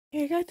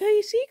Hey, I gotta tell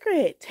you a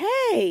secret.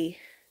 Hey!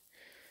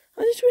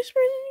 I'll just whisper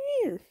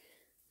in your ear.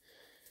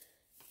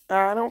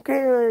 I don't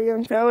care,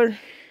 young feller.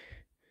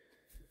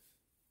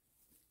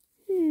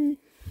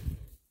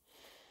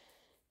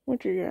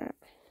 What you got?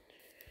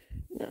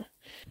 No.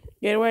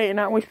 Get away, you're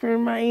not whispering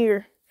in my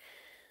ear.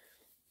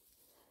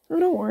 Oh,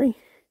 don't worry.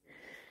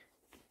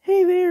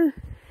 Hey there.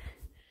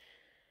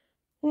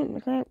 What in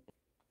the crap?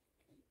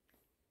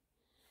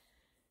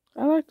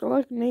 I like to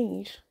look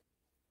knees.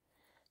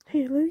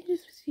 Hey, let me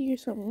just see you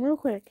something real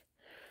quick.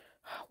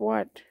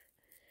 What?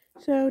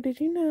 So, did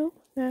you know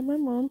that my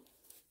mom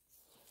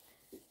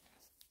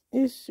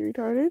is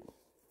retarded?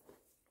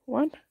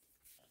 What?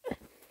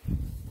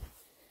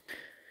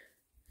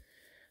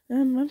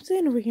 I'm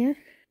staying over here.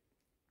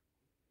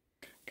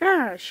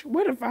 Gosh,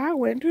 what if I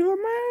went to the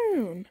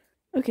moon?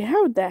 Okay,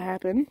 how would that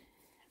happen?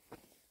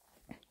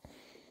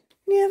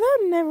 Yeah, that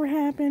would never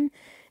happen.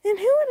 And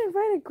who would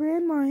invite a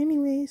grandma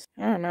anyways?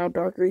 I don't know,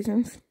 dark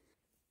reasons.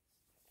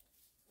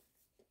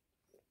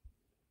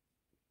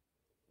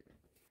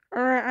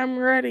 Alright, I'm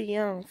ready,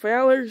 young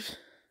fellers.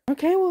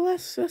 Okay, well,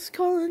 let's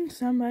call in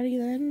somebody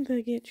then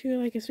to get you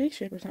like a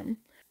spaceship or something.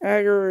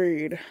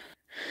 Agreed.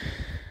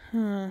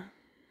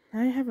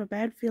 I have a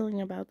bad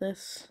feeling about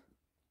this.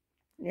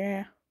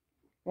 Yeah.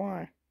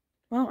 Why?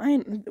 Well,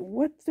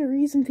 what's the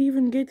reason to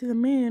even get to the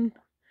moon?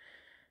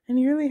 And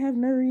you really have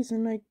no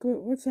reason, like,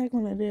 what's that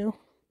gonna do?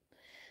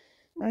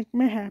 Like,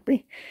 me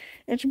happy.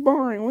 It's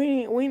boring.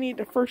 We need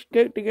the first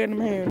goat to go to the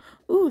moon.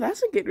 Ooh,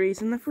 that's a good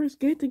reason, the first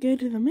goat to go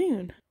to the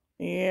moon.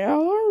 Yeah.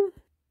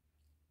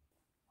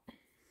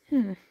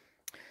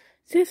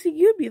 Sissy,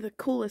 you'd be the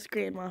coolest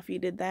grandma if you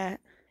did that.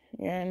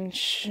 And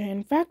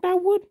in fact, I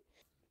would.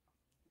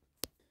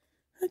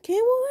 Okay,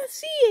 well, let's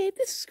see it.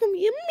 This is gonna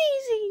be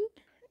amazing.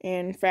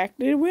 In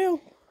fact, it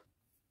will.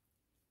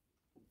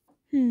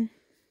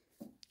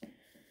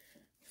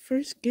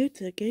 First goat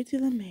to go to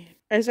the moon.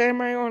 Is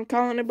anybody gonna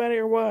call anybody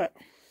or what?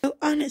 Oh,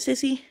 on it,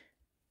 Sissy.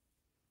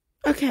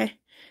 Okay.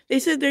 They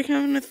said they're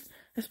coming with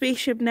a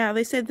spaceship now.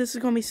 They said this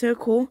is gonna be so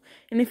cool.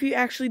 And if you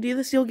actually do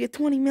this, you'll get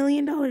 $20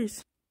 million.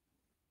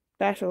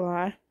 That's a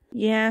lie.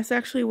 Yeah, it's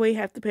actually we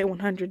have to pay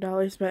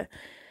 $100, but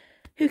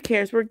who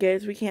cares? We're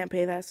kids. We can't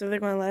pay that, so they're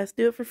gonna let us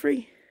do it for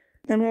free.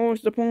 Then what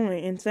was the point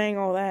in saying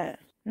all that?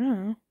 I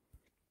don't know.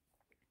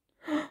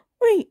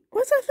 Wait,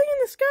 what's that thing in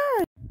the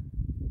sky?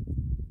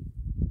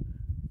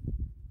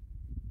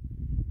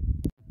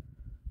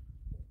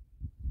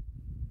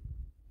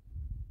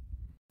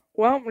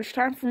 Well, it's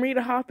time for me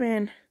to hop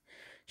in.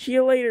 See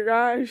you later,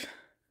 guys.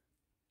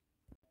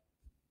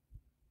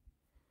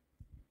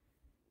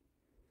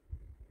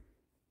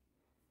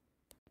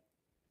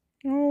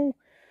 Oh,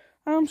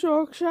 I'm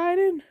so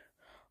excited.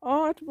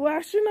 Oh, it's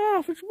blasting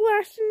off. It's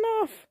blasting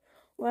off.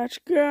 Let's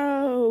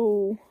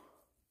go.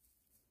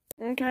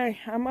 Okay,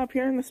 I'm up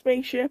here in the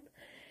spaceship.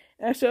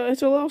 It's a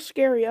little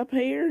scary up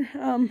here.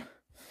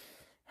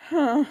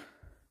 But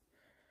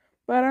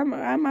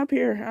I'm up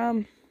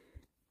here.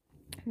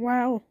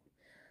 Wow.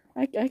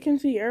 I can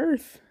see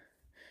Earth.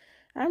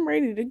 I'm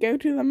ready to go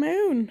to the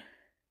moon.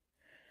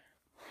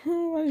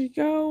 Let's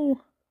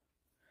go.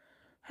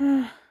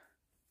 Alright,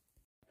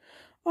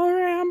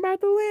 I'm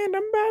about to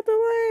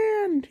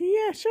land.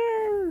 Yes,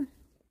 sir.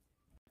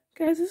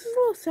 Guys, this is a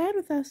little sad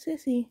without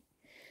Sissy.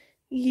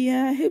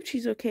 Yeah, I hope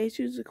she's okay.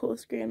 She was the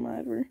coolest grandma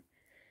ever.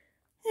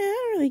 Yeah,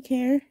 I don't really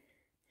care.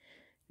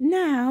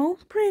 Now,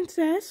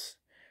 princess,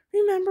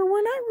 remember,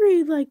 we're not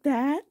rude like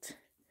that.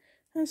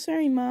 I'm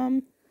sorry,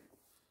 Mom.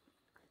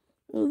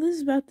 Oh, this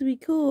is about to be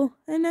cool.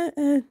 And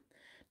a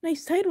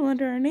nice title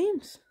under our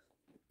names.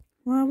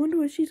 Well, I wonder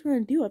what she's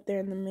going to do up there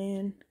in the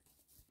moon.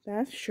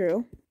 That's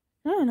true.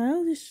 I don't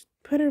know, just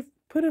put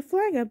a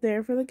flag up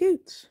there for the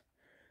goats.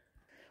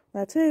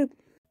 Let's hope.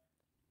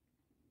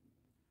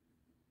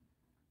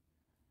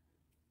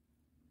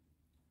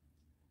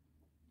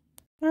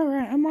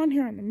 Alright, I'm on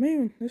here on the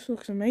moon. This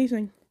looks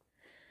amazing.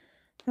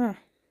 Huh.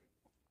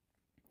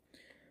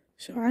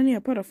 So I need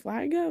to put a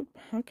flag up?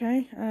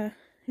 Okay,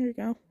 here we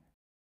go.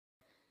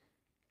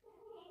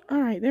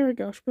 Alright, there we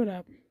go, put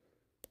up.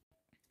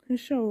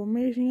 It's so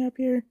amazing up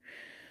here.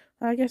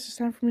 I guess it's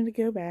time for me to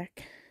go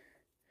back.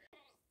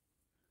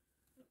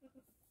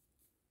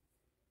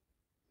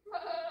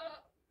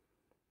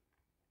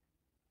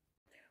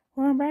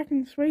 Well, I'm back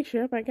in the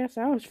spaceship. I guess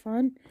that was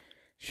fun.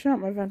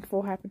 Something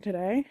eventful happened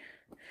today.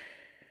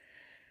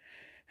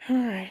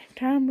 Alright,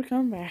 time to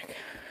come back.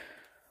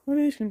 What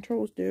do these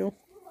controls do?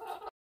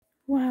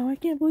 Wow, I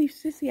can't believe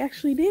Sissy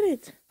actually did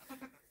it.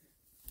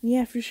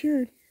 Yeah, for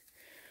sure.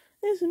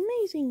 That's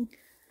amazing.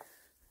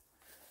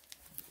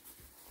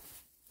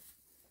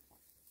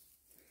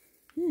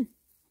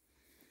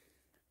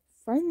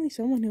 Finally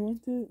someone who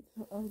went to...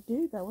 a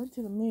dude that went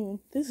to the moon.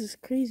 This is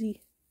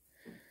crazy.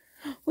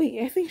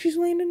 Wait, I think she's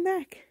landing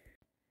back.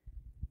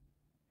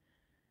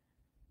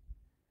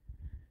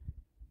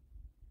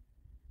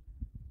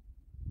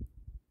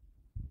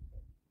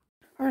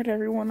 Alright,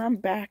 everyone, I'm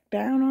back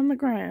down on the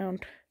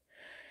ground.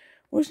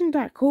 Wasn't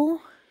that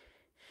cool?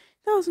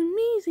 That was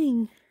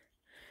amazing.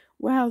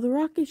 Wow, the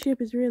rocket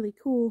ship is really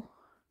cool.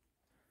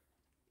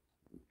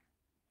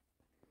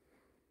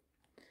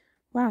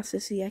 Wow,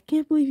 Sissy, I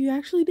can't believe you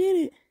actually did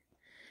it.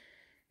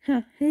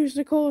 Huh, here's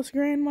the coolest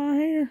grandma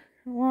here.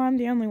 Well, I'm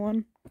the only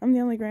one. I'm the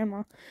only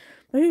grandma.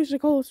 But here's the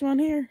coolest one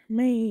here.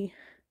 Me.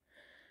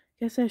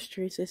 Guess that's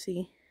true,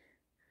 Sissy.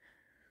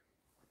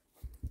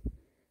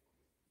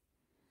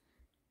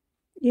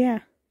 Yeah,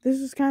 this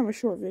is kind of a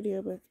short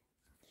video, but,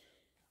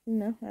 you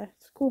know,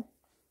 that's cool.